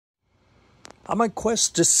I'm on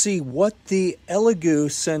quest to see what the Elegoo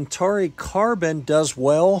Centauri Carbon does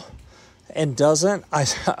well and doesn't.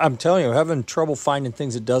 I'm telling you, I'm having trouble finding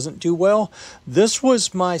things it doesn't do well. This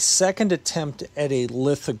was my second attempt at a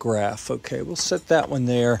lithograph. Okay, we'll set that one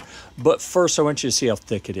there. But first, I want you to see how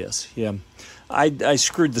thick it is. Yeah, I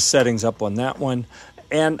screwed the settings up on that one.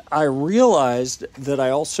 And I realized that I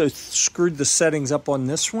also screwed the settings up on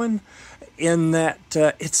this one, in that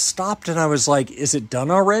it stopped and I was like, is it done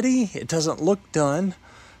already? It doesn't look done.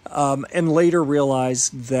 And later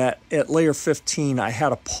realized that at layer 15, I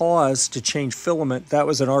had a pause to change filament. That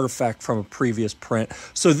was an artifact from a previous print.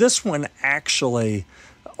 So this one actually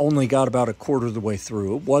only got about a quarter of the way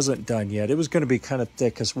through. It wasn't done yet. It was going to be kind of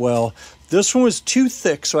thick as well. This one was too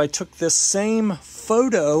thick, so I took this same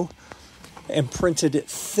photo and printed it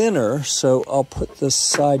thinner. So I'll put this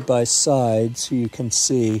side by side so you can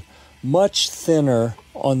see. Much thinner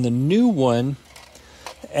on the new one.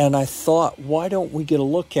 And I thought, why don't we get a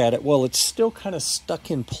look at it? Well, it's still kind of stuck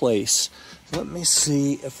in place. Let me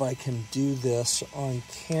see if I can do this on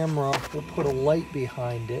camera. We'll put a light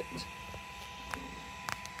behind it.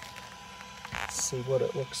 Let's see what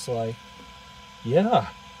it looks like. Yeah.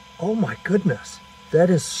 Oh my goodness. That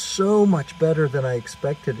is so much better than I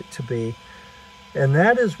expected it to be. And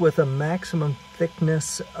that is with a maximum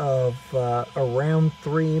thickness of around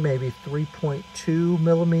 3, maybe 3.2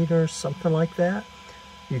 millimeters, something like that.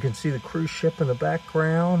 You can see the cruise ship in the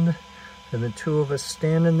background and the two of us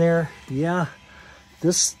standing there. Yeah,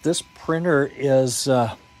 this printer is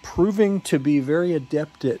proving to be very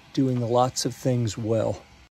adept at doing lots of things well.